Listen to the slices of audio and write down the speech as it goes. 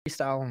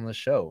freestyle on the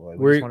show. Like,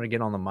 we just want to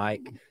get on the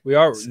mic. We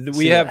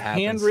have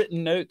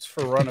handwritten notes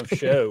for run of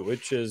show,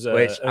 which is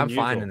I'm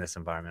fine in this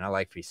environment. I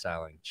like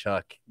freestyling.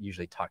 Chuck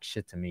usually talks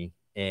shit to me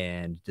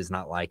and does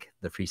not like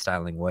the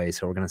freestyling way.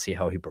 So we're going to see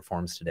how he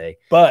performs today.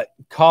 But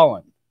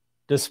Colin,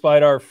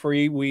 despite our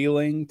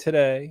freewheeling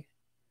today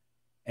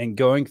and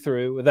going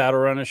through without a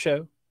run of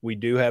show, we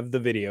do have the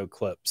video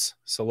clips.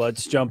 So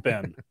let's jump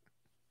in.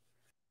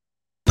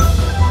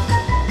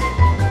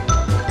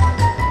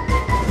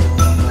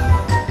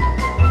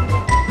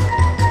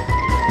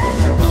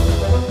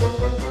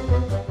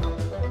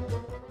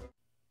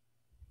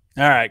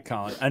 All right,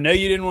 Colin. I know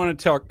you didn't want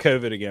to talk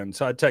COVID again,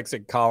 so I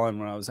texted Colin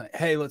when I was like,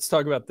 hey, let's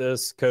talk about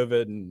this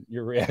COVID, and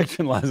your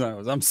reaction last night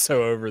was, I'm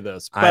so over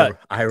this. But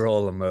I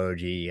roll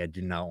emoji. I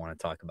do not want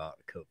to talk about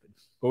COVID.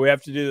 But we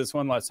have to do this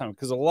one last time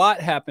because a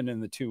lot happened in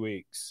the 2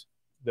 weeks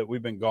that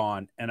we've been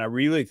gone, and I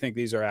really think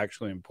these are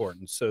actually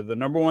important. So the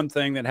number one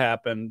thing that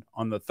happened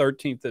on the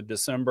 13th of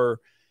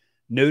December,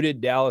 noted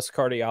Dallas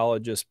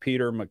cardiologist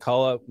Peter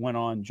McCullough went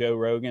on Joe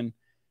Rogan.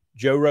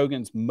 Joe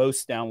Rogan's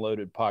most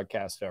downloaded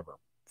podcast ever.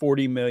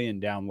 40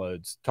 million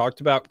downloads, talked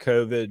about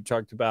COVID,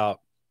 talked about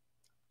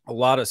a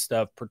lot of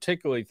stuff,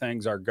 particularly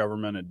things our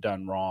government had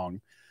done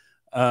wrong.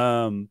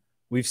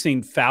 We've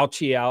seen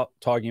Fauci out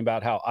talking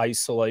about how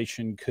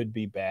isolation could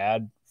be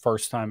bad.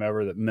 First time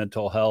ever that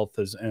mental health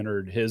has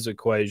entered his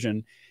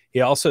equation.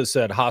 He also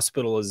said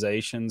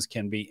hospitalizations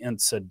can be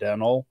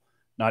incidental,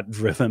 not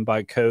driven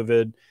by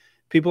COVID.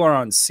 People are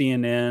on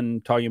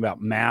CNN talking about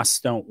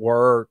masks don't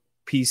work,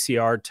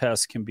 PCR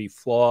tests can be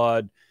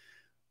flawed.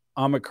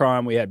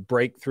 Omicron, we had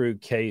breakthrough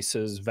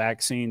cases.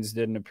 Vaccines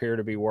didn't appear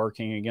to be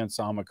working against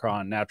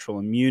Omicron. Natural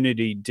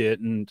immunity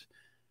didn't.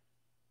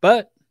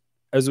 But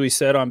as we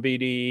said on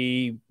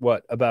BDE,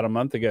 about a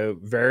month ago,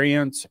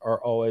 variants are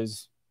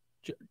always,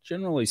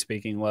 generally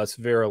speaking, less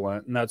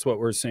virulent. And that's what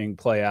we're seeing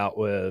play out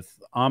with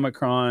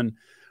Omicron.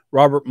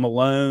 Robert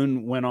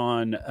Malone went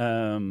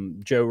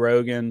on Joe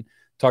Rogan,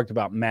 talked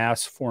about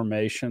mass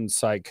formation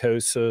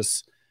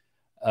psychosis,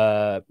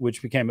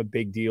 which became a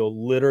big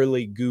deal.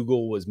 Literally,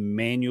 Google was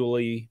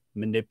manually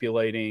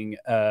manipulating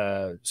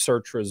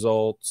search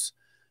results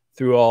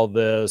through all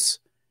this.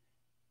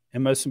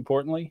 And most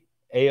importantly,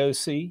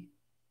 AOC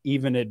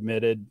even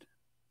admitted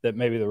that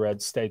maybe the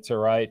red states are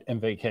right and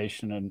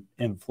vacation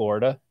in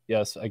Florida.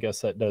 Yes, I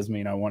guess that does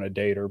mean I want to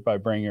date her by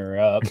bringing her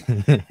up.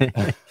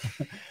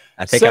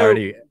 I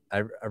think I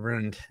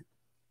ruined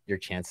your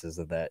chances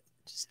of that.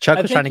 Chuck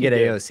was trying to get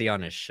AOC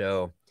on his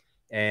show,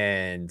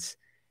 and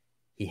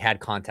he had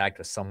contact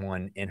with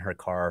someone in her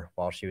car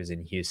while she was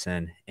in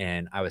Houston,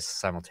 and I was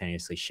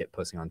simultaneously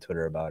shitposting on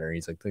Twitter about her.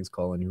 He's like, thanks,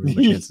 Colin. You ruined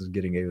my chances of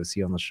getting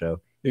AOC on the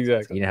show.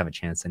 Exactly. So you didn't have a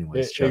chance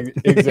anyways, Chuck.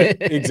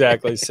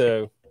 Exactly.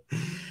 So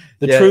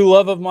the true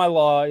love of my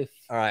life.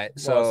 All right.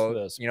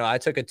 So, I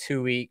took a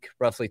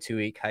roughly 2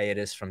 week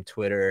hiatus from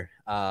Twitter.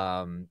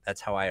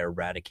 That's how I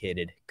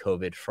eradicated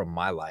COVID from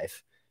my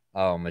life.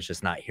 It's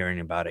just not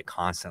hearing about it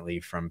constantly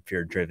from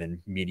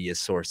fear-driven media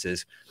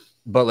sources.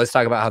 But let's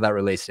talk about how that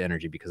relates to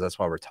energy, because that's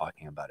why we're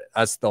talking about it.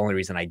 That's the only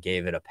reason I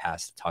gave it a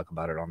pass to talk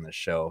about it on this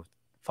show.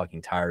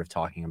 Fucking tired of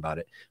talking about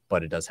it,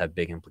 but it does have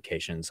big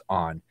implications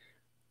on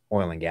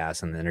oil and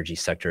gas and the energy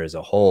sector as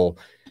a whole.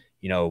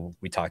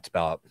 We talked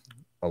about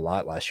a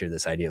lot last year,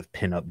 this idea of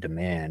pin-up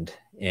demand,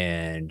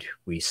 and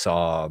we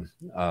saw,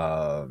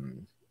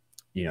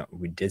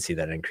 we did see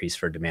that increase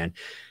for demand.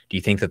 Do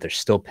you think that there's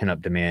still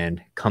pin-up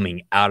demand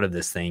coming out of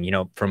this thing?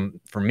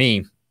 For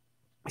me,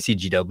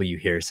 CGW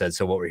here said,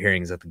 so what we're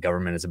hearing is that the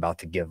government is about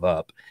to give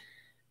up.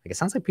 Like, it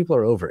sounds like people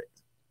are over it.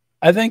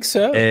 I think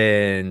so.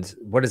 And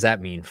what does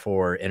that mean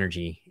for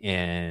energy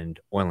and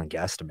oil and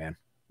gas demand?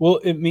 Well,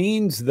 it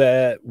means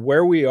that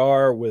where we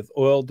are with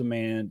oil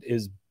demand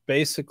is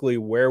basically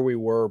where we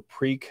were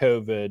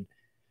pre-COVID.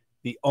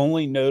 The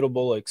only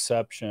notable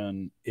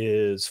exception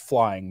is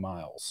flying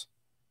miles,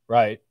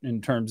 right?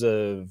 In terms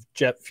of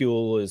jet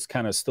fuel is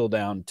kind of still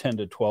down 10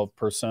 to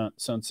 12%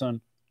 since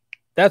then.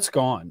 That's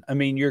gone. I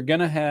mean, you're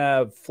going to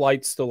have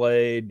flights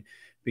delayed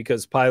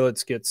because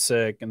pilots get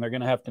sick and they're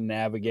going to have to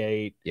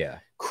navigate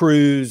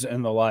crews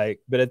and the like.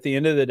 But at the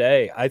end of the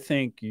day, I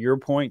think your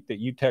point that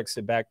you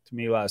texted back to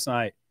me last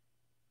night,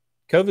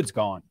 COVID's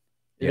gone.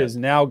 It is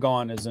now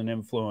gone as an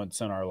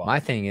influence in our life. My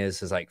thing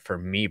is like, for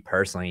me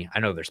personally, I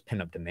know there's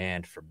pent-up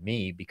demand for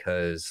me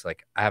because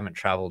like I haven't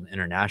traveled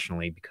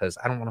internationally because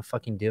I don't want to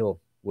fucking deal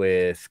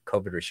with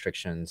COVID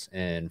restrictions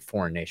in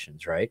foreign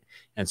nations, right?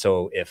 And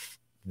so if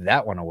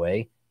that went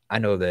away, I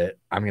know that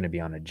I'm going to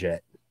be on a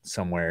jet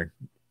somewhere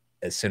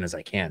as soon as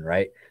I can,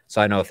 right? So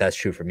I know if that's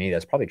true for me,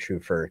 that's probably true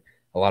for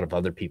a lot of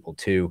other people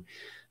too.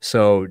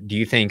 So do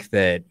you think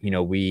that,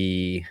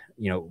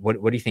 what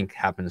do you think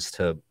happens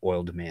to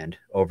oil demand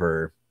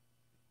over,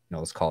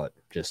 let's call it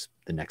just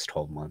the next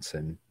 12 months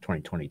in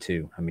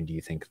 2022? I mean, do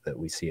you think that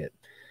we see it,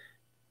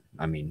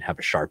 have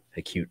a sharp,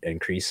 acute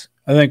increase?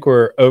 I think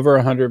we're over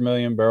 100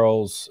 million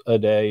barrels a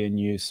day in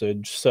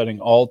usage, setting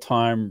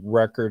all-time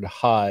record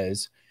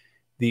highs.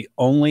 The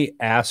only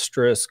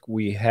asterisk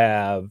we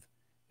have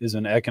is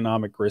an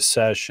economic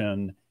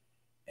recession,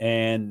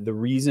 And the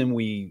reason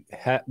we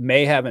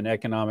may have an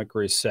economic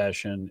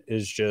recession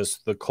is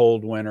just the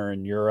cold winter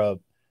in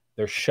Europe.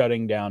 They're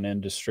shutting down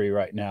industry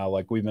right now,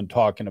 like we've been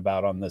talking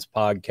about on this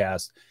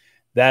podcast.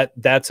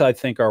 That's I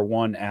think our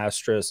one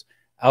asterisk.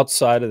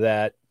 Outside of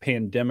that,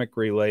 pandemic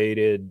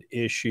related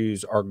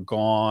issues are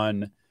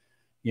gone.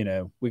 You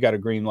know, we got a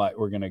green light.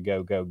 We're going to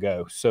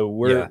go. So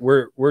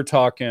we're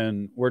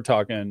talking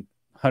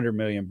 100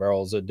 million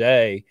barrels a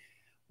day,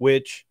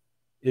 which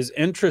is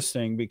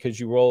interesting because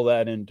you roll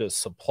that into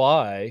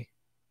supply.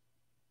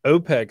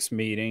 OPEC's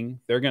meeting,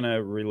 they're going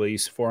to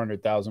release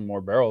 400,000 more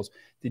barrels.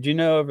 Did you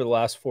know over the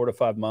last 4 to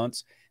 5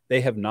 months,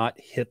 they have not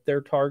hit their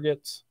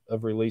targets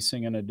of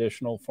releasing an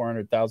additional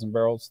 400,000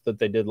 barrels that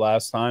they did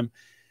last time?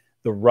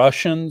 The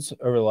Russians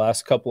over the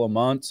last couple of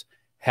months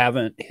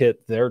haven't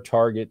hit their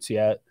targets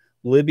yet.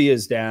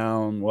 Libya's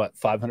down,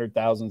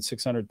 500,000,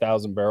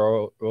 600,000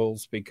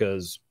 barrels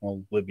because,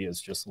 well,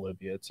 Libya's just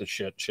Libya. It's a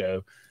shit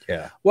show.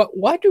 Yeah.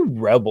 Why do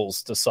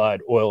rebels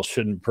decide oil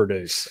shouldn't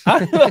produce?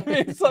 I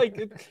mean, it's like,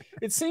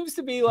 it seems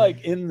to be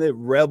like in the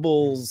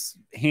rebels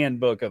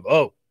handbook of,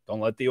 oh, don't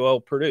let the oil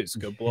produce.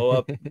 Go blow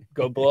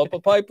up a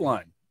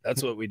pipeline.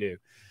 That's what we do.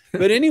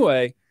 But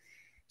anyway,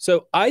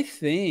 so I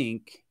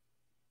think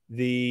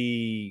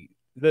the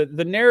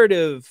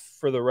narrative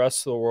for the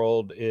rest of the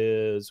world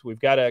is we've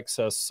got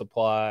excess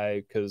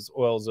supply because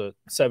oil's at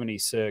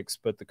 76,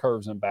 but the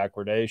curve's in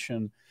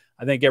backwardation.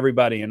 I think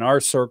everybody in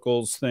our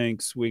circles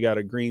thinks we got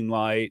a green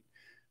light.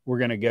 We're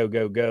going to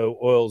go.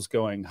 Oil's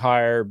going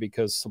higher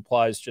because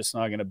supply is just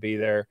not going to be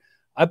there.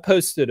 I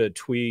posted a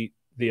tweet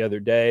the other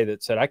day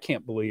that said, I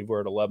can't believe we're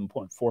at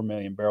 11.4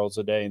 million barrels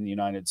a day in the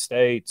United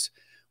States.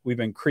 We've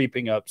been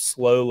creeping up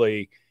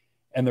slowly.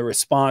 And the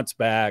response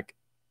back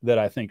that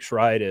I think's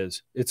right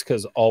is it's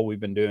because all we've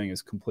been doing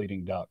is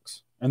completing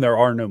ducts, and there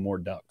are no more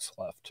ducts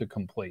left to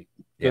complete.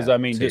 Because I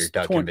mean, so just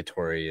your duct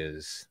inventory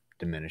is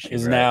diminishing.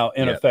 Is now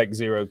in effect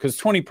zero because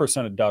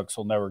 20% of ducts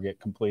will never get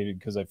completed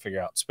because they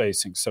figure out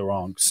spacing so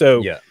wrong.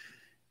 So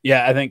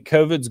I think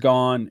COVID's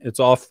gone. It's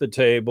off the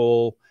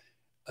table.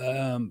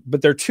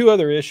 But there are two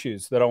other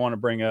issues that I want to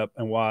bring up,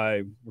 and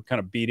why we're kind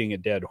of beating a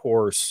dead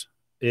horse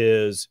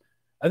is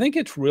I think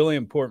it's really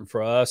important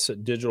for us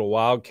at Digital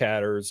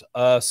Wildcatters,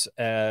 us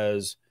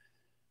as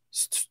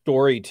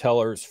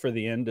storytellers for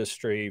the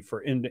industry,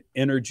 for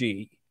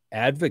energy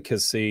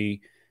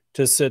advocacy,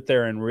 to sit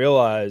there and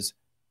realize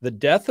the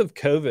death of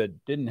COVID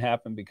didn't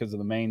happen because of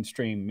the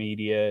mainstream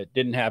media. It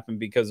didn't happen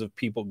because of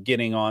people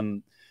getting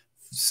on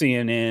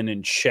CNN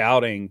and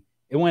shouting.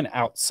 It went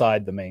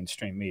outside the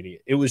mainstream media.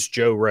 It was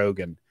Joe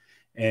Rogan,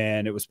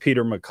 and it was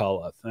Peter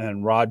McCullough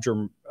and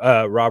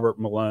Robert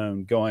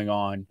Malone going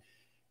on.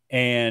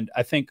 And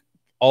I think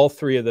all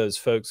three of those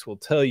folks will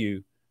tell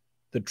you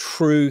the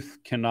truth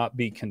cannot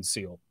be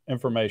concealed.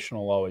 Information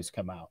will always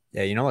come out.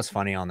 Yeah. You know what's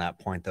funny on that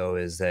point, though,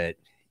 is that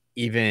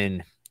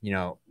even,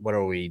 what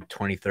are we,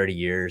 20, 30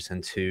 years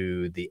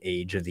into the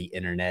age of the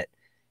internet,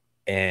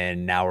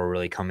 and now we're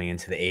really coming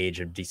into the age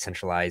of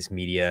decentralized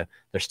media.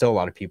 There's still a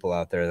lot of people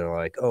out there that are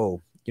like,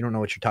 oh, you don't know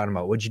what you're talking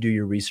about. What'd you do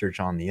your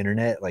research on the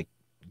internet? Like,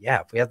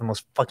 yeah, if we have the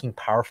most fucking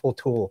powerful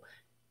tool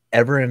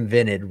ever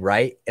invented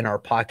right in our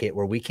pocket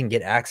where we can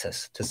get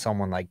access to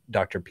someone like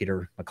Dr.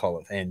 Peter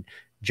McCullough, and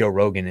Joe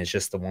Rogan is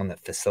just the one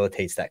that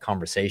facilitates that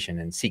conversation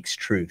and seeks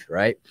truth,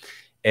 right?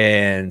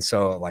 And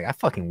so, like, I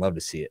fucking love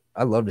to see it.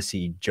 I love to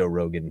see Joe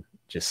Rogan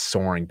just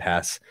soaring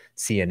past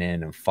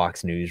CNN and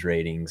Fox News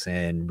ratings,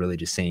 and really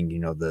just seeing,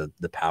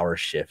 the power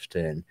shift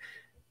in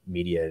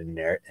media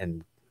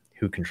and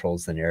who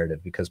controls the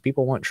narrative, because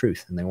people want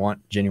truth and they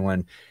want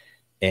genuine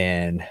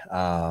and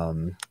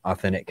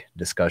authentic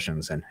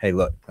discussions. And hey,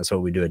 look, that's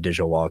what we do at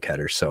Digital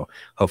Wildcatters. So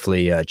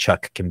hopefully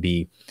Chuck can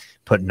be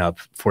putting up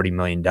 40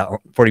 million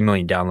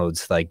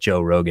downloads like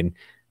Joe Rogan.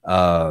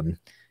 I'm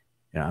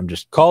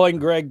just calling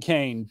Greg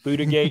Kane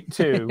Buddhagate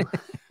 2.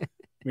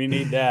 We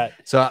need that.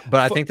 So, but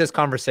I think this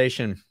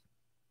conversation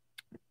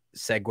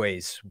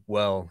segues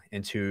well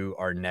into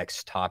our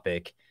next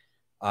topic,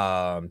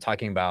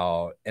 talking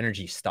about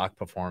energy stock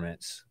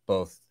performance,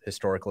 both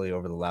historically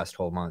over the last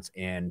 12 months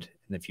and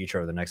in the future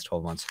over the next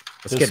 12 months.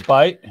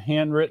 Despite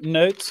handwritten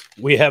notes,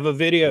 we have a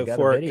video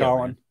for it,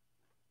 Colin.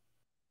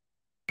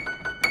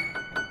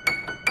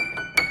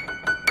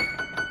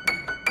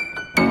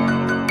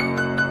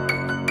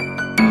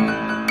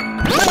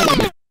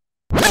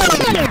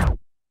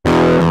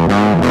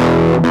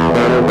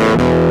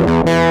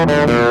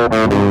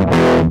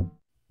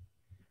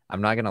 I'm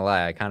not gonna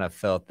lie, I kind of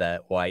felt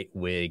that white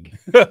wig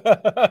look.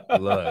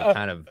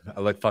 I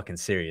look fucking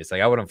serious.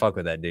 Like, I wouldn't fuck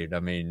with that dude. I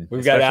mean,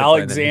 we've got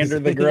Alexander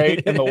the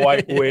Great in the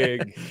white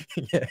wig.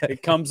 Yeah.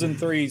 It comes in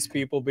threes,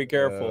 people. Be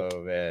careful.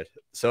 Oh man.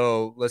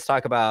 So let's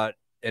talk about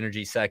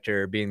energy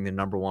sector being the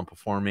number one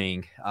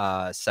performing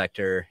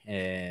sector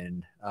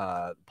in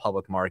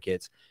public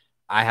markets.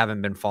 I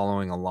haven't been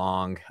following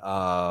along,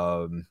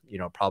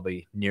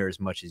 probably near as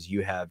much as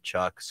you have,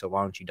 Chuck. So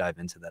why don't you dive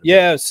into that a bit?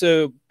 Yeah.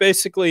 So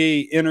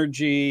basically,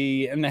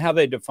 energy and how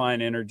they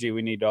define energy,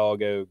 we need to all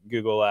go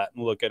Google that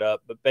and look it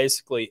up. But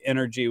basically,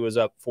 energy was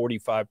up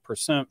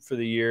 45% for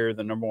the year,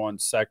 the number one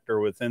sector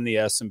within the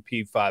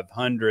S&P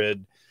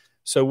 500.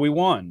 So we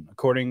won,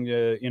 according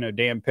to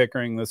Dan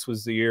Pickering. This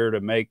was the year to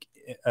make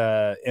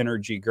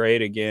energy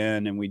great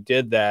again, and we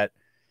did that.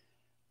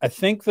 I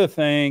think the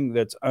thing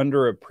that's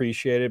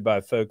underappreciated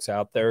by folks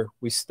out there,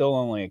 we still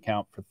only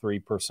account for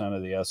 3%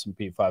 of the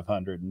S&P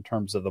 500 in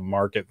terms of the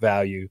market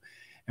value.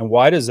 And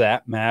why does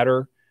that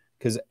matter?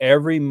 Because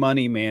every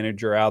money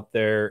manager out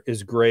there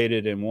is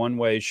graded in one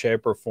way,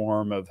 shape, or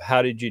form of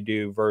how did you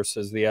do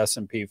versus the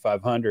S&P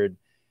 500.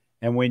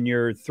 And when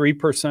you're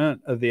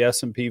 3% of the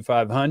S&P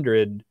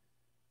 500,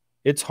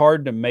 it's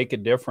hard to make a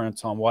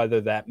difference on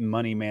whether that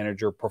money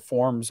manager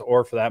performs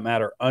or, for that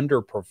matter,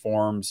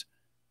 underperforms.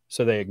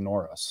 So they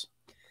ignore us.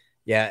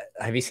 Yeah.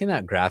 Have you seen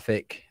that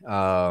graphic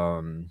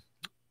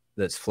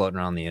that's floating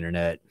around the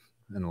internet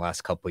in the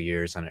last couple of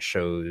years? And it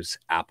shows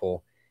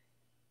Apple,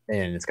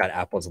 and it's got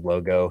Apple's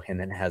logo, and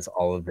then it has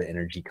all of the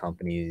energy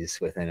companies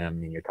within them. I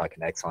mean, you're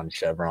talking Exxon,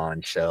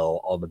 Chevron, Shell,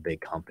 all the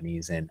big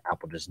companies, and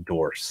Apple just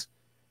dwarfs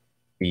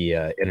the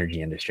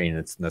energy industry.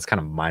 And that's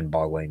kind of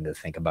mind-boggling to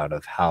think about,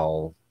 of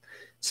how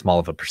small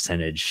of a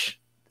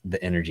percentage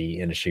the energy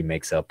industry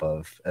makes up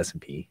of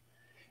S&P.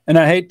 And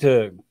I hate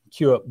to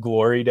cue up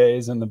glory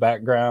days in the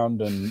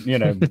background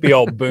and, be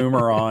all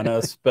boomer on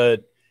us.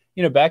 But,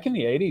 back in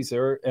the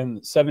 80s and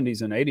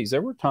 70s and 80s,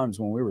 there were times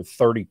when we were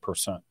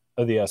 30%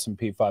 of the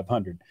S&P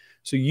 500.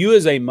 So you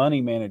as a money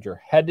manager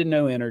had to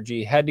know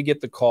energy, had to get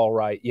the call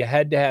right. You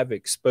had to have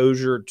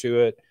exposure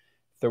to it.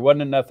 If there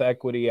wasn't enough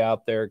equity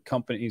out there,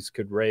 companies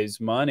could raise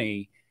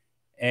money.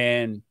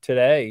 And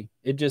today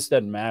it just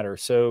doesn't matter.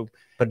 So,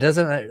 but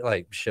doesn't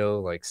that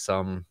show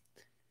some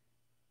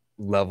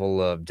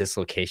level of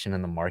dislocation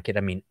in the market?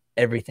 I mean,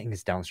 everything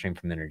is downstream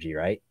from energy,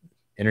 right?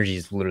 Energy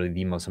is literally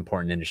the most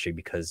important industry,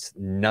 because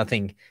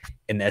nothing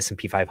in the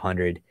S&P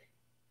 500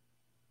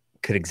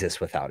 could exist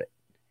without it.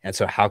 And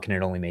so how can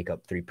it only make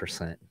up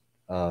 3%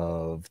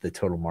 of the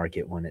total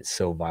market when it's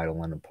so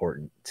vital and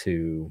important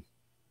to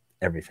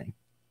everything?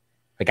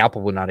 Like,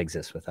 Apple would not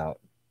exist without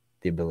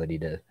the ability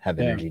to have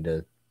energy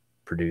to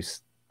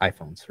produce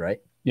iPhones, right?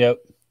 Yep.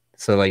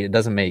 So it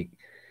doesn't make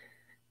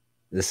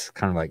this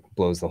kind of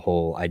blows the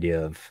whole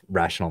idea of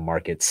rational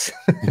markets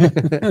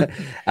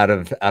out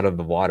of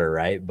the water,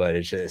 right? But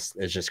it's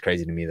just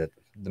crazy to me that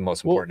the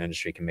most important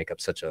industry can make up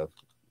such a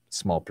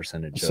small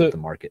percentage of the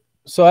market.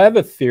 So I have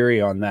a theory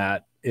on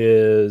that,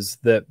 is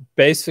that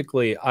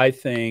basically I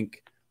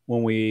think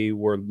when we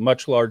were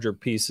much larger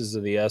pieces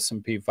of the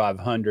S&P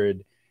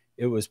 500,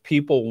 it was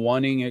people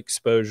wanting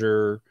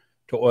exposure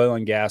to oil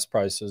and gas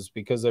prices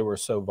because they were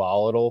so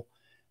volatile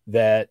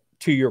that,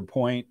 to your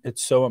point,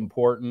 it's so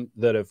important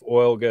that if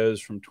oil goes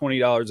from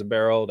 $20 a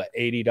barrel to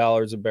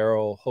 $80 a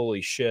barrel,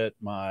 holy shit,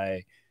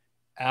 my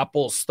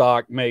Apple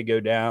stock may go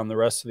down, the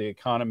rest of the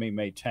economy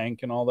may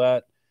tank and all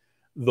that.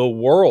 The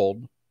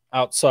world,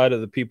 outside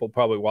of the people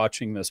probably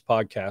watching this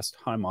podcast,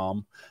 hi,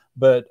 Mom,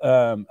 but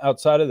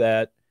outside of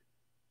that,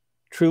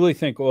 truly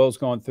think oil's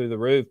going through the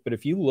roof. But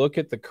if you look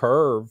at the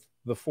curve,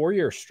 the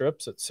 4-year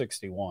strip's at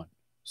 61.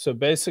 So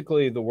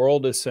basically the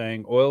world is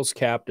saying oil's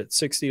capped at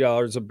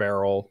 $60 a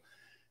barrel.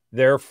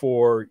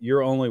 Therefore,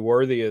 you're only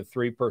worthy of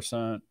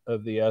 3%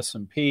 of the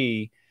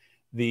S&P.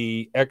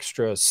 The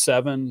extra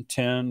 7,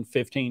 10,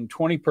 15,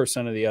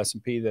 20% of the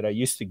S&P that I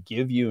used to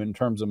give you in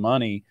terms of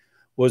money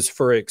was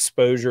for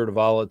exposure to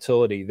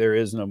volatility. There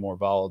is no more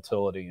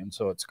volatility, and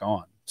so it's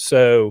gone.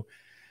 So,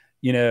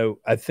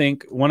 I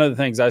think one of the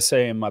things I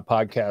say in my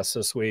podcast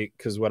this week,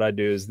 because what I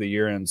do is the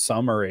year-end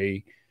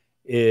summary,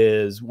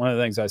 is one of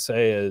the things I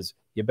say is,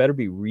 you better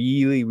be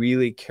really,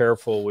 really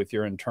careful with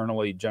your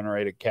internally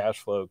generated cash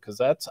flow, because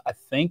that's, I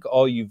think,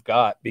 all you've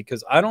got.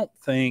 Because I don't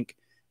think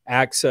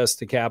access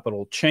to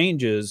capital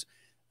changes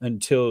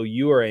until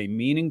you are a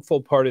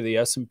meaningful part of the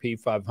S&P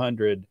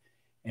 500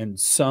 and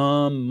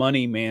some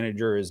money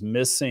manager is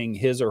missing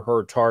his or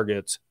her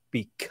targets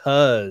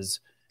because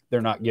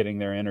they're not getting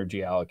their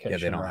energy allocation. Yeah,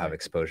 they don't have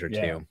exposure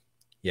to.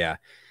 Yeah.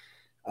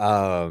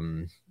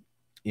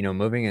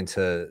 Moving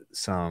into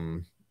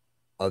some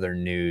other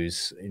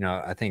news,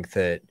 I think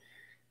that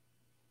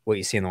what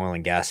you see in the oil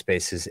and gas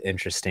space is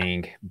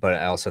interesting, but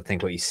I also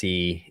think what you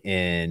see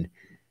in,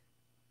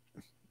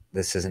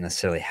 this isn't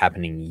necessarily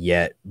happening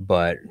yet,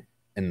 but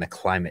in the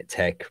climate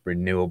tech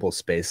renewable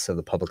space of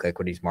the public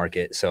equities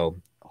market. So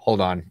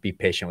hold on, be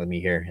patient with me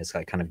here as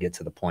I kind of get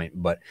to the point.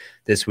 But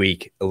this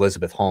week,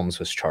 Elizabeth Holmes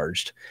was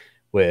charged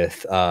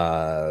with,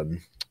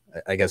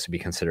 I guess would be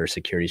considered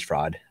securities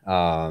fraud.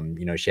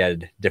 She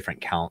had different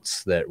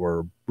counts that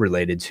were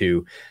related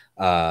to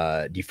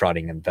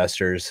defrauding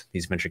investors,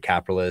 these venture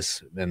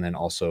capitalists, and then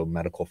also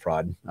medical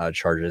fraud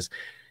charges.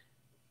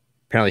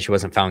 Apparently she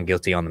wasn't found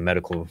guilty on the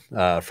medical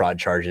fraud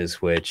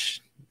charges,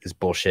 which is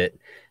bullshit,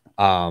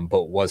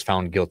 but was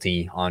found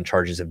guilty on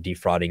charges of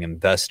defrauding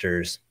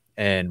investors.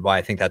 And why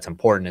I think that's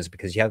important is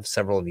because you have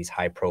several of these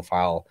high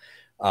profile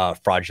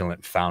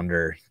fraudulent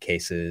founder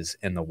cases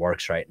in the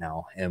works right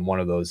now. And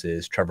one of those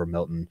is Trevor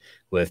Milton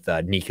with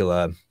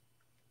Nikola.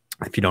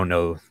 If you don't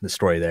know the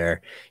story there,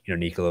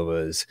 Nikola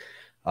was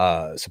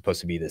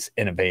supposed to be this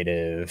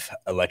innovative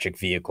electric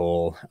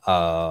vehicle,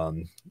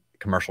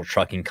 commercial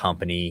trucking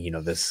company.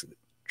 This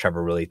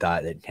Trevor really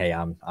thought that, hey,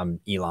 I'm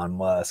Elon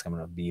Musk. I'm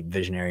going to be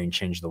visionary and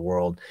change the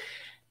world.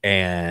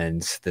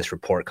 And this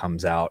report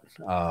comes out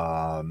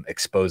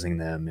exposing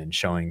them and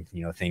showing,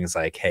 things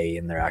like, hey,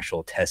 in their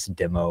actual test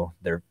demo,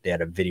 they had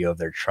a video of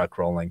their truck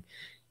rolling.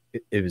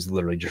 It was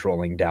literally just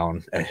rolling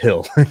down a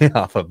hill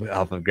off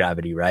of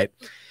gravity, right?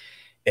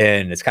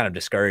 And it's kind of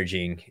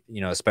discouraging,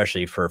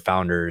 especially for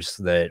founders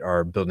that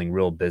are building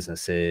real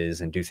businesses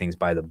and do things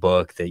by the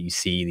book, that you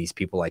see these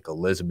people like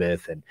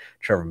Elizabeth and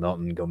Trevor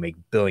Milton go make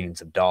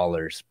billions of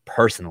dollars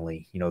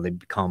personally. They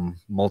become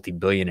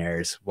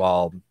multi-billionaires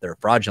while they're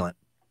fraudulent.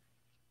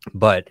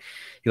 But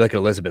you look at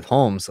Elizabeth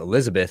Holmes.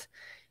 Elizabeth,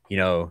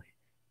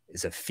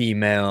 is a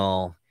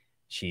female.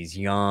 She's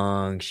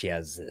young. She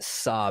has this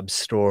sob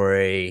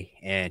story,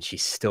 and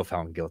she's still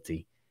found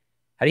guilty.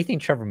 How do you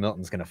think Trevor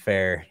Milton's going to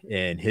fare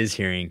in his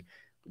hearing?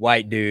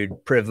 White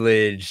dude,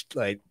 privileged,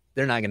 like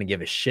they're not going to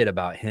give a shit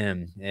about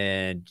him.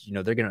 And,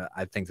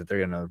 I think that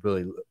they're going to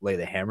really lay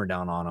the hammer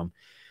down on him,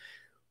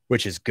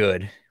 which is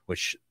good,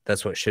 which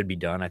that's what should be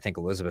done. I think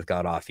Elizabeth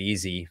got off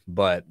easy,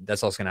 but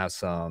that's also going to have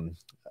some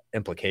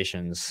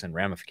implications and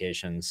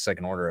ramifications,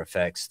 second order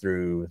effects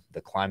through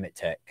the climate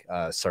tech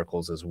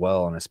circles as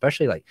well. And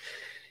especially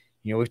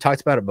we've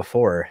talked about it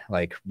before,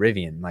 like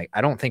Rivian. Like,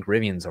 I don't think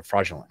Rivian's a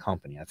fraudulent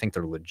company. I think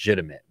they're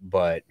legitimate,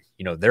 but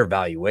their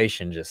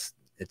valuation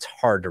it's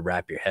hard to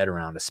wrap your head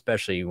around,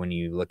 especially when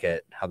you look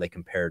at how they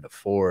compare to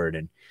Ford.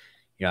 And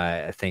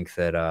I think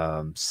that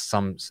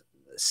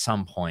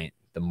some point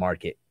the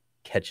market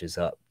catches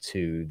up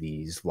to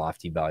these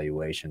lofty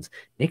valuations.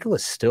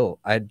 Nikola's still,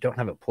 I don't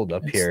have it pulled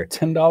up here.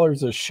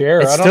 $10 a share.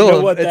 It's I don't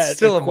know what that it's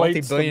still a equates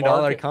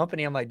multi-billion-dollar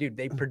company. I'm like, dude,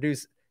 they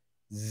produce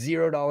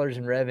 $0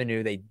 in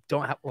revenue. They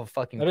don't have a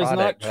fucking That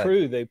product. is not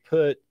true.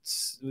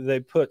 They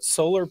put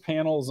solar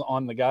panels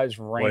on the guy's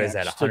ranch. What is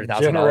that,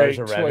 $100,000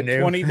 of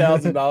revenue?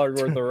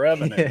 $20,000 worth of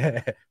revenue.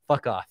 Yeah,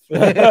 fuck off.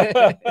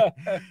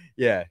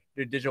 Yeah,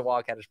 dude, Digital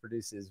Wildcatters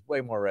produces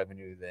way more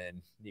revenue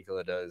than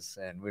Nikola does,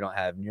 and we don't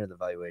have near the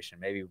valuation.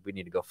 Maybe we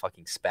need to go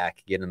fucking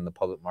SPAC, get in the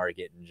public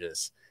market, and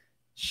just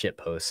shit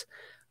post.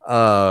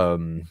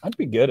 I'd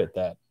be good at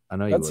that. I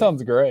know you that would.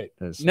 Sounds great.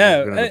 We're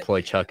going to deploy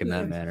Chuck in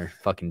that manner.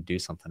 Fucking do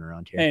something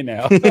around here. Hey,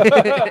 now.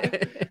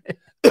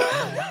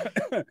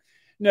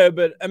 No,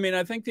 but I mean,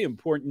 I think the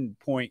important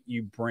point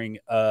you bring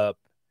up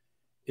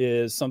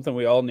is something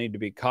we all need to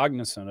be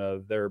cognizant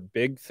of. They're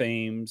big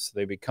themes.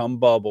 They become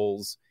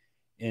bubbles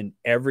in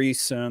every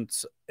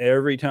sense.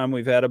 Every time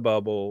we've had a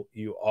bubble,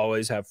 you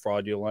always have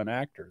fraudulent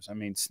actors. I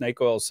mean,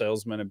 snake oil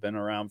salesmen have been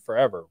around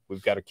forever.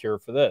 We've got a cure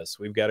for this.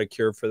 We've got a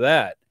cure for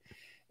that.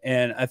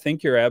 And I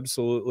think you're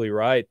absolutely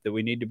right that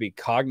we need to be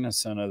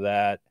cognizant of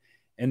that.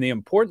 And the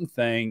important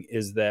thing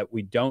is that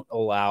we don't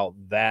allow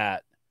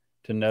that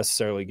to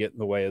necessarily get in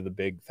the way of the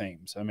big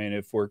themes. I mean,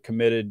 if we're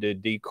committed to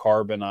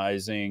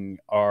decarbonizing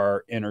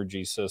our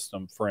energy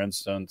system, for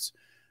instance,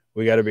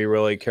 we got to be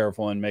really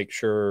careful and make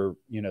sure,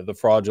 the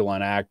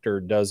fraudulent actor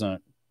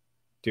doesn't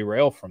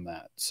derail from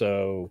that.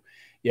 So,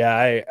 yeah,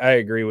 I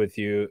agree with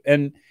you.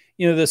 And,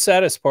 the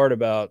saddest part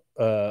about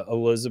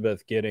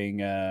Elizabeth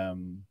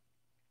getting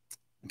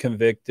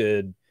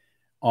convicted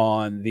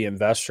on the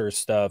investor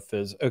stuff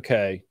is,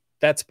 okay,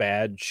 that's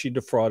bad. She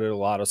defrauded a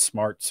lot of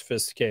smart,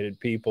 sophisticated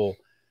people.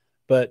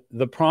 But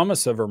the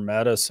promise of her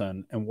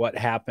medicine and what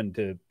happened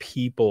to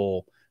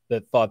people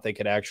that thought they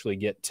could actually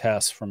get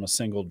tests from a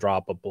single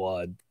drop of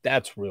blood,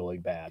 that's really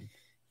bad.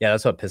 Yeah,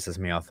 that's what pisses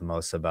me off the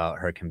most about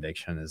her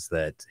conviction is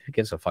that who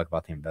gives a fuck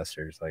about the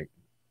investors? Like,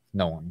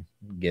 no one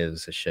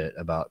gives a shit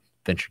about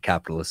venture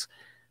capitalists.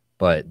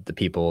 But the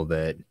people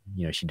that,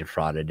 she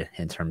defrauded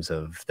in terms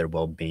of their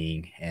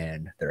well-being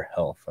and their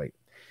health, like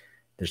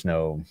there's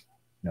no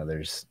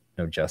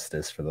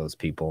justice for those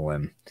people.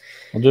 And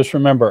well, just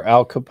remember,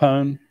 Al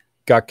Capone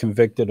got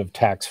convicted of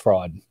tax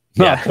fraud,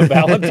 not the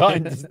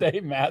Valentine's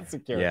Day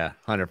massacre. Yeah,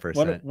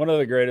 100%. One of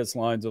the greatest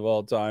lines of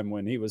all time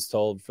when he was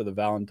told for the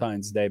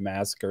Valentine's Day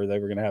massacre, they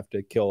were going to have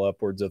to kill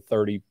upwards of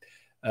 30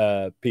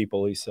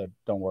 people. He said,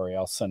 don't worry,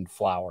 I'll send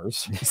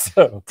flowers.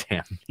 So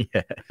damn,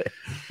 yeah,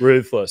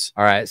 ruthless.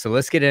 All right, so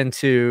let's get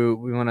into,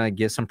 we want to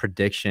get some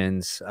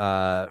predictions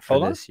for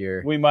this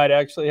year. We might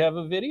actually have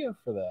a video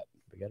for that.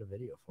 We got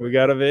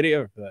a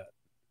video for that.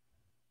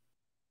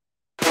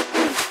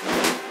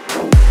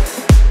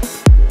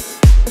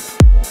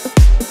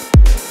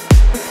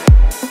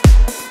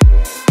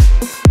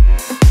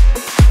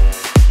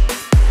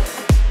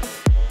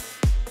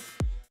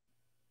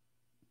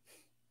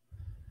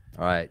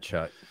 All right,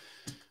 Chuck.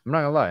 I'm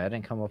not gonna lie, I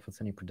didn't come up with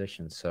any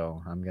predictions,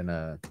 so I'm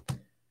gonna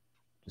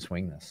just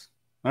wing this.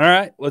 All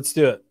right, let's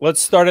do it.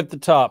 Let's start at the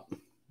top.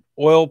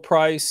 Oil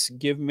price,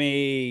 give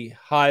me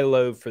high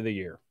low for the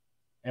year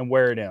and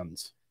where it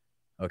ends.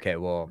 Okay,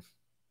 well,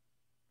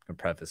 to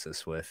preface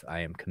this with, I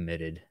am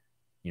committed.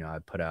 I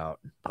put out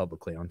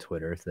publicly on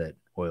Twitter that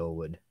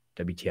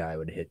WTI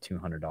would hit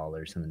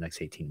 $200 in the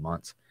next 18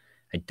 months.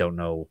 I don't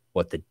know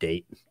what the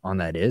date on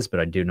that is, but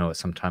I do know it's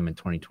sometime in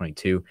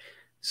 2022.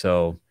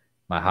 So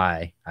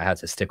I had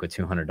to stick with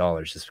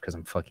 $200 just because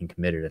I'm fucking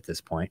committed at this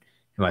point.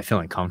 Am I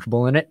feeling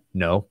comfortable in it?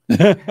 No.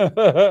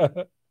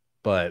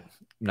 But I'm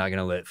not going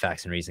to let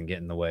facts and reason get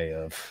in the way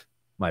of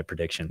my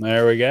prediction.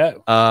 There we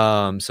go.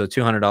 So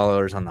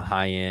 $200 on the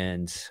high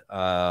end.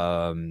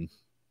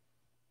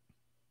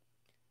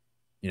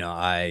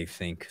 I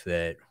think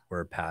that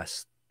we're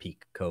past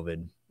peak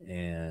COVID,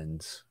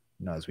 and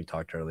as we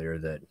talked earlier,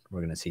 that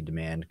we're going to see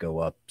demand go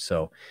up.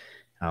 So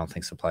I don't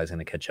think supply is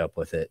going to catch up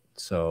with it.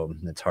 So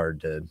it's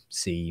hard to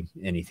see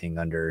anything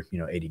under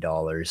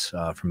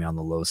 $80 for me on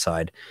the low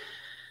side.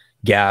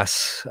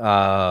 Gas.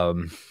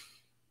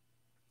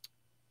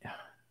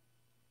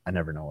 I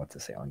never know what to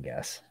say on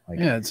gas.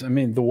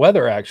 The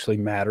weather actually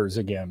matters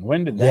again.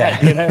 When did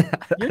that? Yeah.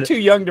 You're too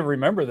young to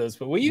remember this,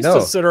 but we used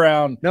to sit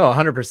around. No,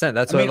 100%.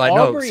 That's what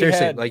Aubrey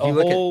seriously. Had you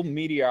look at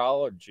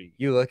meteorology.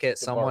 You look at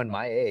someone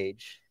my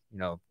age,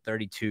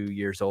 32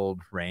 years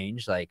old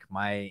range. Like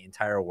my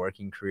entire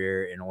working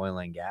career in oil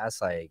and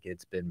gas, like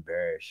it's been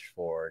bearish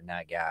for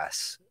nat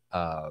gas,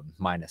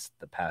 minus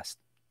the past,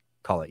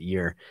 call it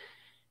year.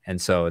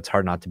 And so it's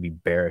hard not to be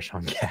bearish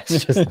on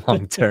gas just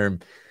long term.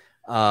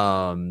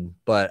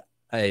 But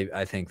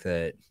I think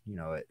that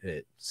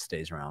it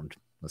stays around,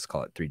 let's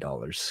call it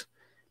 $3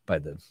 by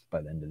the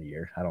end of the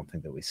year. I don't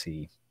think that we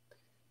see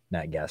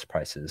nat gas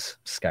prices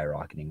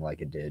skyrocketing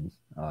like it did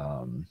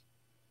the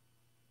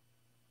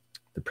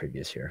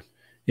previous year.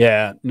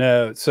 Yeah,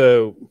 no.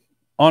 So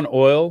on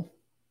oil,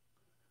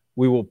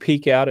 we will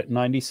peak out at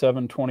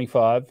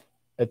 97.25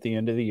 at the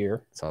end of the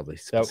year. It's oddly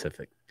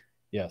specific.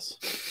 Yes,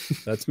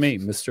 that's me,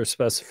 Mr.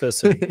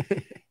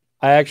 Specificity.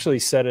 I actually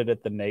said it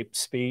at the NAPE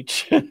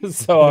speech,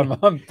 so I'm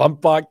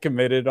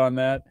committed on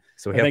that.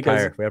 So we have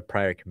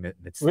prior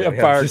commitments. We have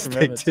prior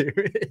commitments.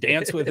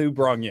 Dance with who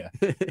brung you.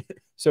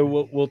 So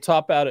we'll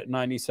top out at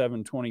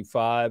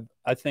 97.25.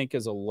 I think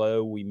as a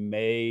low, we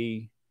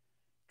may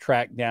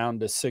track down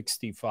to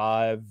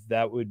 65.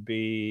 That would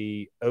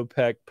be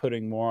OPEC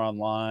putting more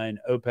online,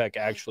 OPEC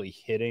actually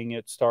hitting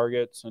its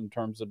targets in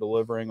terms of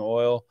delivering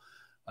oil.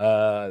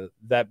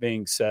 That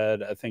being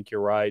said, I think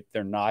you're right.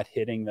 They're not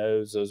hitting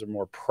those. Those are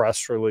more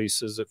press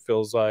releases, it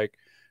feels like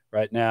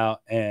right now.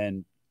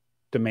 And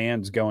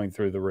demand's going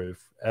through the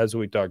roof. As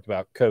we talked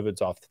about,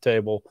 COVID's off the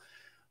table.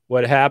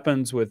 What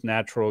happens with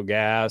natural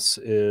gas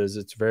is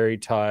it's very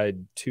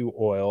tied to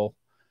oil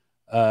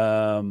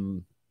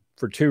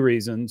for two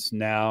reasons.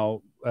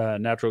 Now,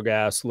 natural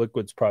gas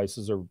liquids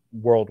prices are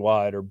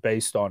worldwide are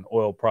based on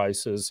oil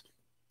prices.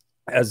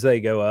 As they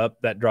go up,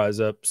 that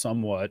dries up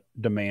somewhat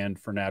demand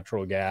for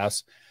natural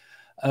gas.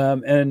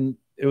 And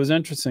it was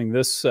interesting.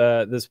 This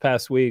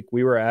past week,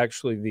 we were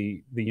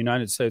actually the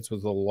United States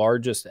was the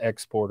largest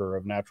exporter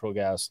of natural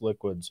gas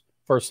liquids.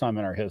 First time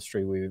in our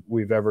history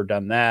we've ever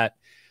done that.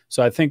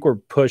 So I think we're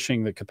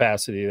pushing the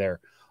capacity there.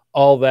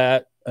 All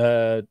that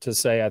to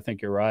say, I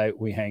think you're right.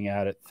 We hang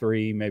out at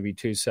 3, maybe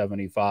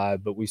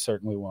 275, but we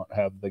certainly won't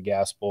have the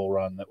gas bull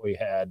run that we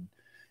had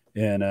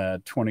in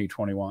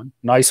 2021.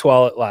 Nice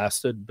while it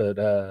lasted,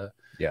 but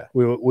yeah,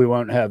 we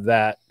won't have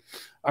that.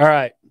 All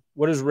right,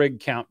 what does rig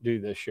count do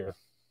this year?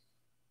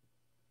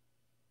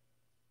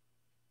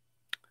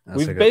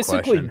 We've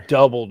basically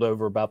doubled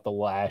over about the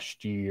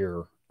last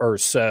year or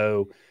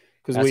so.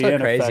 Because what's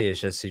crazy is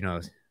just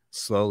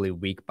slowly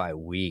week by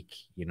week,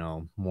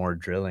 more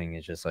drilling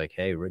is just like,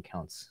 hey, rig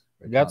counts.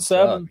 We got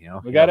 7.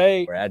 Up, we got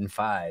 8. We're adding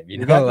 5. We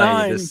got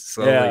 9. Just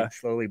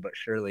slowly but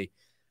surely.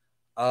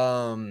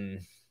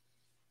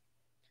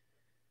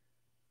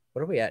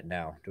 What are we at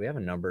now? Do we have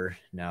a number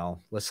now?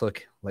 Let's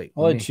look. I'll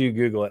let you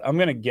Google it. I'm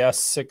going to guess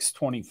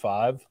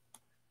 625,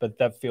 but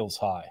that feels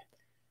high.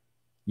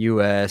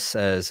 U.S.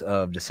 as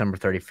of December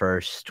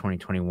 31st,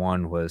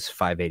 2021 was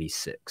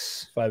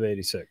 586.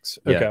 586.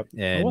 Okay.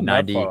 Yeah, and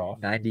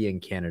 90 in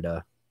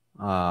Canada.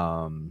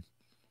 I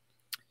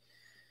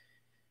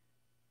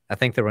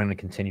think that we're going to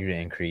continue to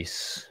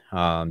increase,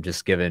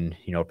 just given,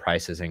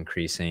 prices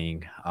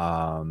increasing,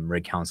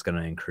 rig count's going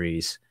to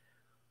increase.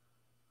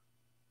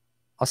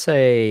 I'll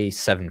say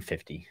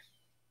 750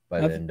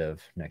 by the end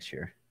of next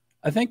year.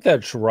 I think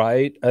that's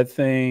right. I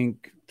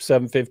think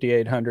 750,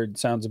 800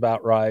 sounds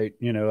about right.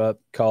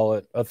 Call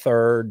it a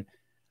third.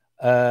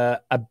 I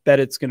bet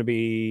it's going to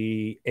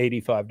be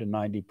 85 to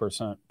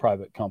 90%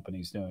 private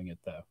companies doing it,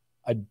 though.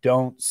 I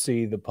don't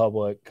see the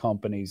public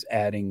companies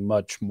adding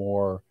much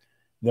more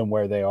than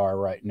where they are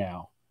right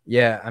now.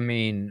 Yeah,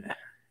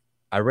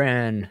 I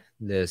ran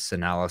this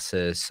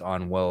analysis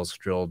on wells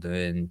drilled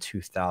in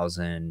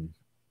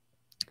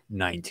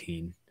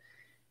 2019,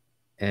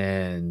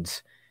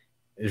 and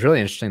it was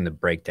really interesting, the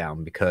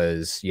breakdown,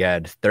 because you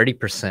had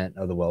 30%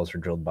 of the wells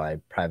were drilled by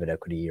private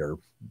equity or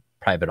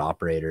private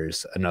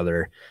operators.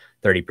 Another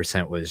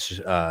 30% was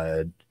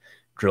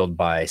drilled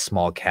by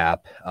small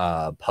cap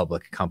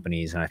public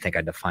companies. And I think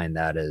I defined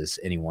that as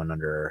anyone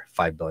under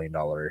 $5 billion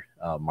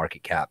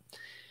market cap.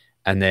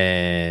 And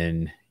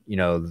then,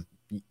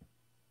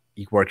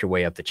 you work your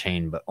way up the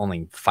chain, but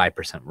only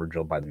 5% were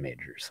drilled by the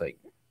majors. Like,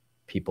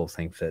 people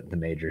think that the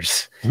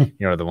majors,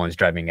 are the ones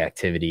driving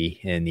activity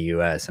in the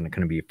US, and it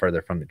couldn't be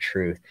further from the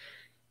truth.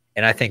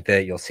 And I think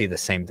that you'll see the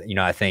same,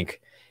 I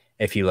think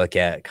if you look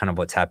at kind of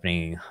what's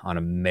happening on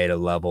a meta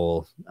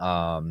level,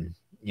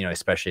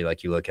 especially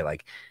like you look at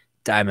like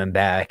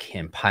Diamondback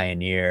and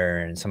Pioneer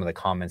and some of the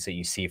comments that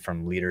you see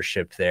from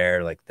leadership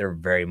there, like they're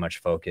very much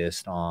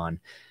focused on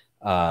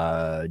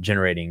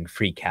generating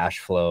free cash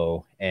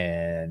flow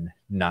and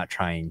not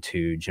trying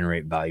to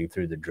generate value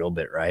through the drill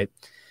bit, right?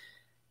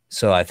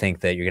 So I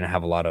think that you're going to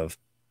have a lot of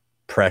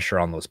pressure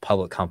on those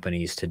public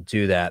companies to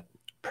do that.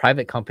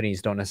 Private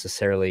companies don't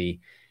necessarily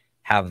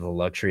have the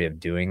luxury of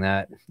doing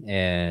that.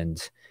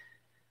 And,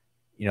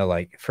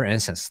 like for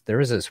instance, there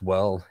was this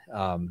well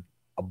a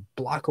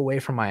block away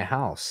from my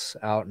house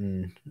out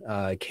in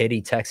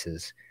Katy,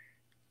 Texas,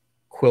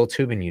 Quill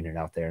tubing unit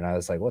out there. And I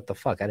was like, what the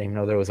fuck? I didn't even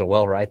know there was a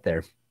well right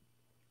there.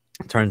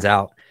 Turns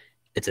out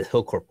it's a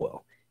Hilcorp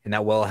well. And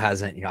that well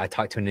hasn't, I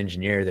talked to an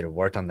engineer that had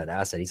worked on that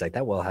asset. He's like,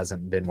 that well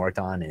hasn't been worked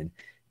on in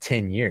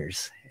 10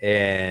 years.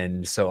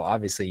 And so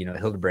obviously,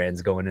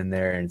 Hildebrand's going in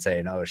there and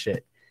saying, oh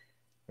shit,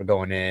 we're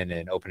going in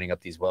and opening up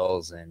these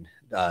wells and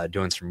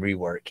doing some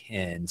rework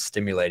and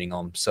stimulating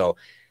them. So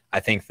I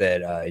think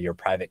that your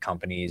private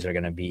companies are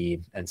going to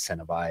be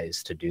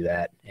incentivized to do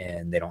that,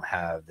 and they don't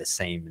have the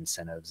same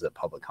incentives that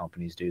public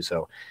companies do.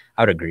 So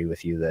I would agree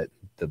with you that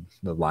the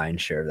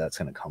lion's share of that's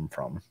going to come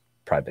from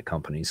private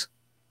companies.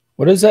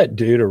 What does that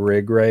do to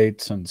rig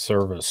rates and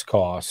service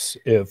costs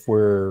if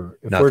we're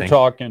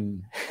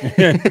talking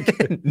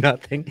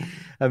nothing?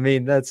 I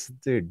mean,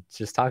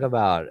 just talk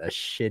about a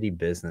shitty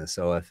business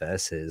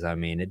OFS is. I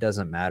mean, it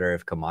doesn't matter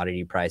if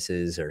commodity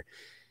prices are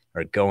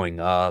going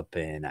up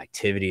and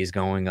activity is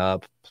going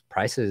up,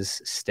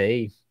 prices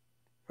stay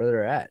where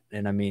they're at.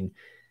 And I mean,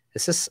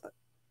 it's just,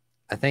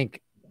 I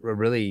think, a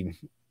really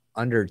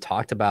under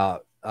talked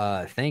about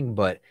thing,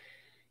 but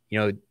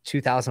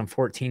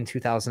 2014,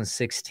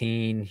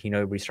 2016,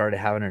 we started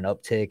having an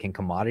uptick in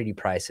commodity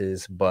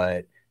prices,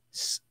 but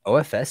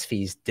OFS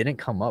fees didn't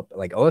come up.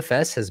 Like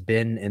OFS has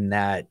been in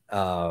that,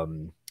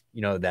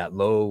 that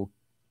low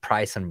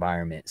price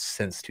environment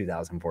since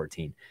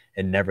 2014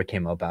 and never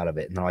came up out of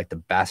it. And they're like the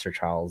bastard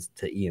trials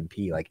to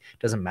E&P. Like, it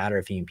doesn't matter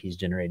if E&P is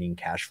generating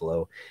cash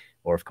flow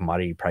or if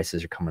commodity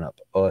prices are coming up.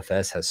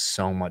 OFS has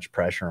so much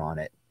pressure on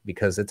it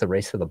because it's a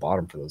race to the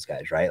bottom for those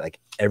guys, right? Like,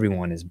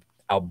 everyone is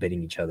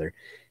outbidding each other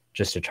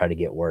just to try to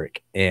get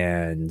work.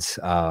 And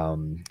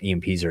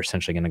E&Ps are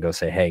essentially going to go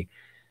say, hey,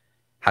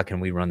 how can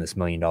we run this $1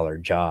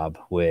 million job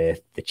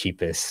with the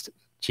cheapest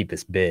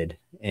bid?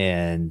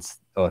 And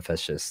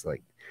OFS just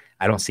like,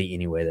 I don't see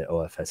any way that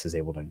OFS is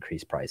able to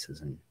increase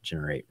prices and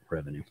generate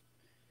revenue.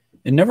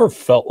 It never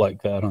felt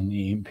like that on the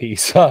E&P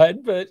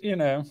side, but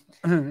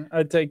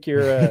I take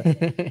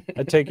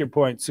your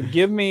point. So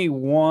give me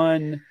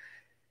one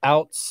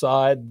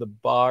outside the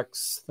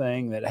box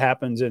thing that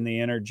happens in the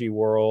energy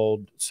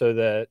world so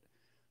that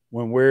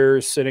when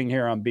we're sitting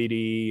here on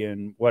BD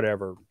and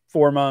whatever,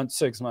 4 months,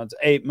 6 months,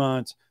 8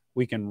 months,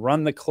 we can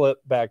run the clip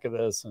back of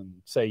this and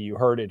say, you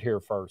heard it here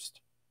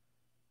first.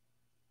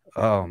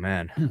 Oh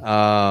man.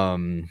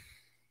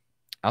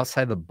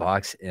 Outside the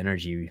box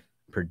energy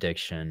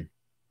prediction.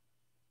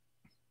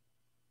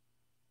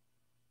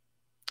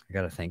 I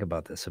got to think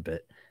about this a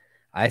bit.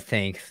 I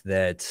think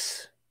that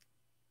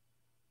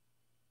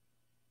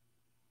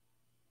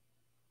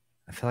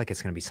I feel like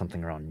it's going to be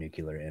something around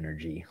nuclear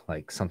energy,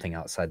 like something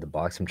outside the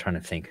box. I'm trying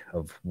to think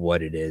of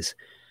what it is.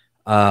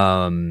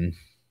 One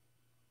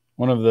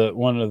of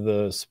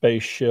the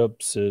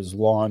spaceships is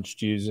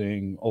launched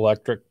using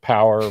electric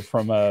power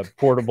from a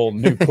portable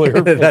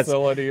nuclear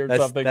facility or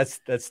something.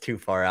 That's too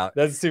far out.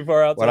 That's too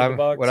far outside the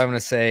box. What I'm going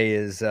to say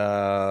is,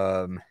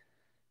 I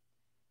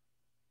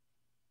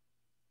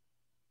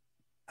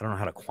don't know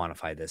how to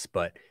quantify this,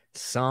 but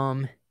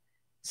some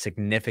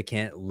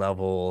significant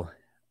level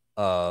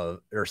of,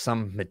 or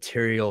some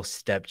material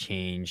step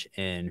change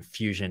in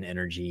fusion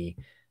energy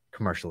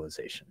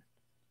commercialization.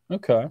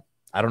 Okay.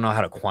 I don't know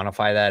how to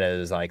quantify that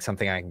as like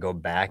something I can go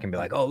back and be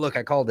like, oh, look,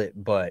 I called it.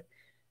 But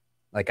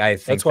like, I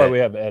think that's why we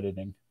have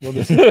editing. We'll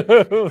just,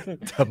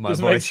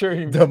 make sure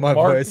you mark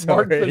the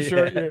short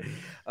here.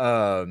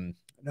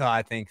 No,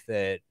 I think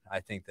that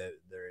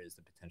there is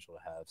the potential to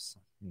have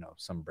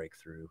some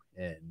breakthrough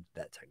in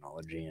that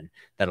technology, and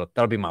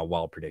that'll be my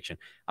wild prediction.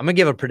 I'm gonna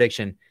give a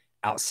prediction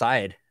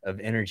outside of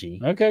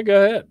energy. Okay,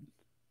 go ahead.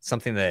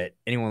 Something that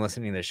anyone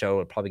listening to the show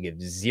would probably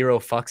give zero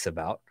fucks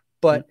about,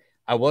 but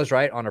I was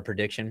right on a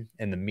prediction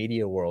in the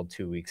media world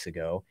 2 weeks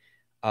ago.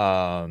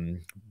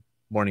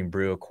 Morning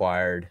Brew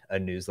acquired a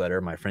newsletter,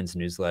 my friend's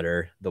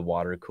newsletter, The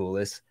Water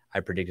Coolest.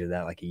 I predicted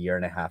that like a year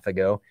and a half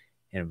ago,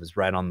 and it was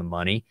right on the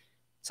money.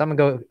 So I'm going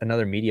to go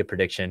another media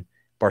prediction.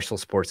 Barstool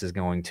Sports is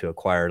going to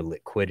acquire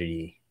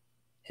Liquidity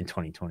in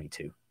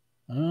 2022.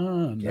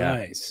 Oh,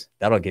 nice.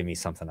 That'll give me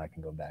something I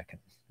can go back and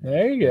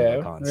there you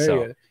go. There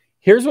you go.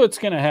 Here's what's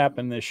going to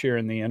happen this year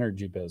in the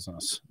energy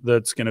business.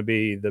 That's going to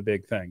be the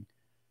big thing.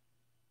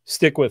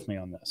 Stick with me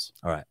on this.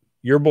 All right.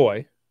 Your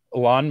boy,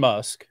 Elon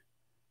Musk,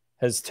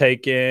 has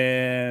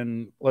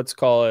taken, let's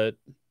call it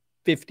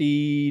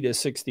 50 to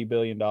 $60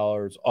 billion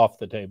off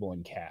the table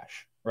in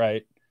cash,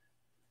 right?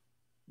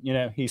 You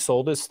know, he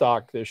sold his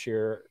stock this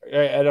year.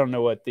 I don't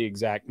know what the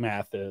exact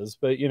math is,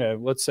 but, you know,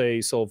 let's say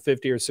he sold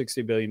 50 or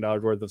 $60 billion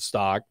worth of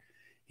stock.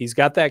 He's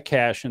got that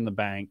cash in the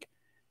bank.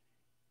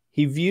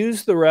 He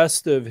views the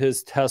rest of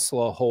his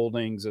Tesla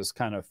holdings as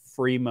kind of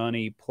free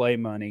money, play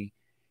money.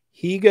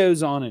 He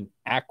goes on an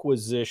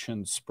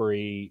acquisition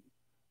spree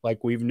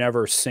like we've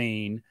never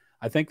seen.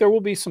 I think there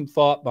will be some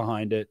thought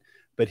behind it,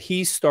 but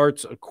he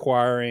starts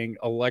acquiring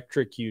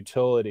electric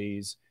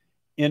utilities,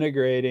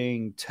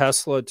 integrating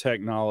Tesla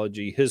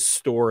technology, his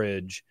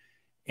storage.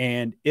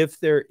 And if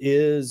there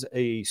is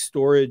a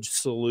storage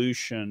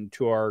solution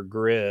to our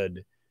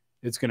grid,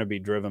 it's going to be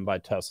driven by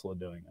Tesla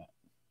doing that.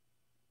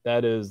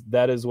 That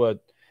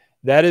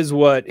is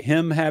what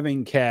him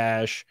having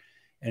cash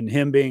and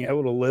him being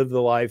able to live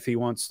the life he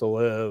wants to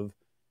live,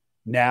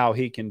 now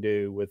he can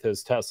do with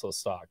his Tesla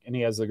stock. And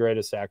he has the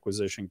greatest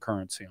acquisition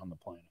currency on the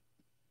planet.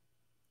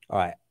 All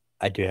right.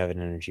 I do have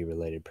an energy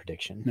related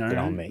prediction that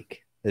I'll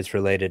make. It's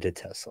related to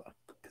Tesla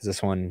because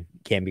this one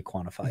can be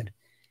quantified.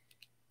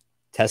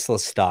 Tesla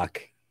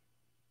stock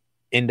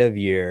end of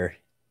year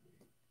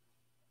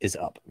is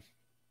up.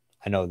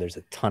 I know there's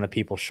a ton of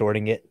people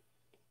shorting it.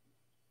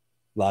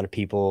 A lot of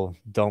people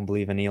don't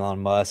believe in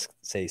Elon Musk,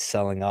 say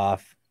selling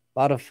off.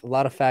 A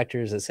lot of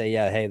factors that say,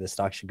 yeah, hey, the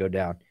stock should go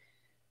down.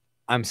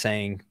 I'm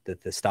saying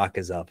that the stock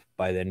is up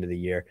by the end of the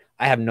year.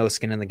 I have no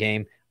skin in the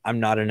game. I'm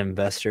not an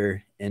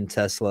investor in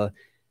Tesla.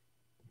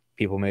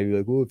 People may be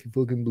like, well, if you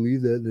fucking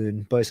believe that,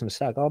 then buy some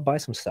stock. I'll buy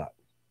some stock.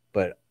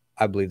 But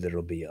I believe that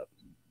it'll be up.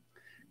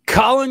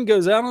 Colin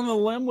goes out on the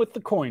limb with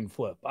the coin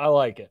flip. I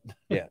like it.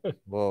 Yeah,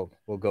 we'll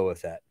go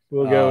with that.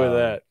 We'll go with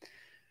that.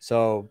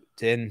 So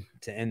to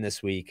end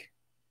this week,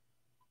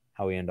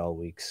 how we end all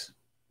weeks.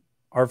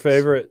 Our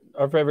favorite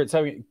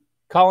segment.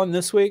 Colin,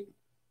 this week,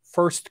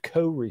 first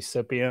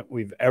co-recipient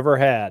we've ever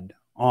had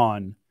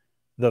on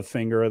the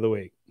Finger of the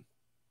Week.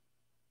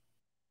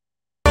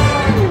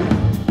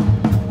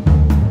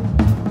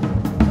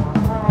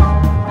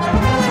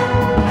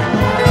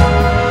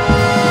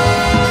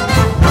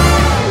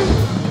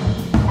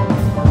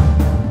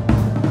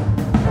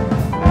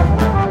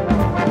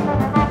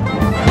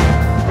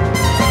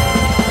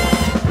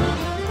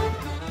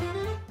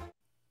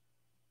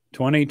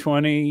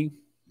 (2020,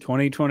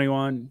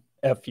 2021),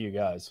 F you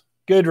guys.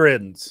 Good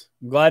riddance.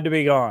 I'm glad to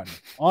be gone.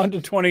 On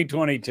to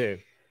 2022.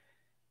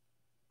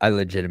 I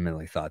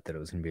legitimately thought that it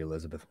was going to be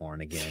Elizabeth Warren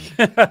again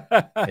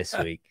this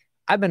week.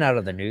 I've been out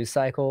of the news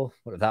cycle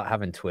without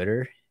having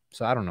Twitter,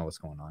 so I don't know what's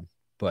going on.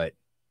 But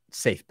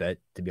safe bet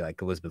to be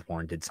like Elizabeth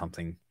Warren did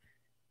something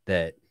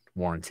that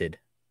warranted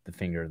the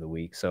Finger of the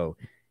Week. So,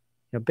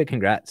 big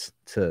congrats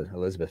to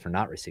Elizabeth for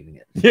not receiving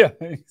it. Yeah.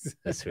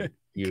 That's right.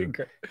 You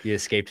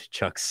escaped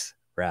Chuck's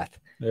wrath.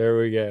 There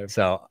we go.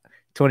 So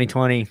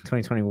 2020,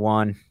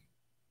 2021.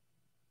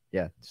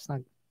 Yeah, it's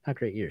not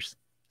great years.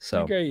 So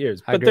not great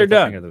years, but they're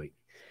done. Of the week.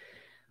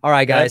 All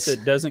right, guys.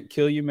 It doesn't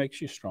kill you,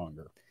 makes you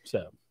stronger.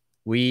 So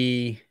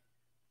we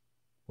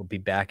will be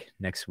back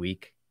next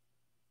week.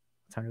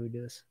 What time do we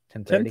do this?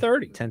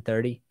 10:30.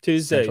 10:30.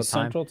 Tuesday,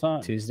 Central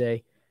Time.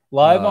 Tuesday.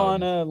 Live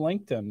on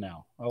LinkedIn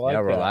now. I like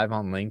that. We're live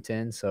on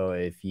LinkedIn. So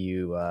if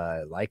you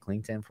like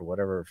LinkedIn for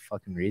whatever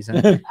fucking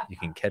reason, you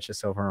can catch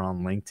us over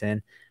on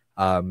LinkedIn.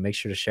 Make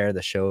sure to share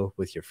the show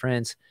with your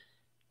friends.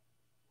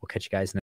 We'll catch you guys next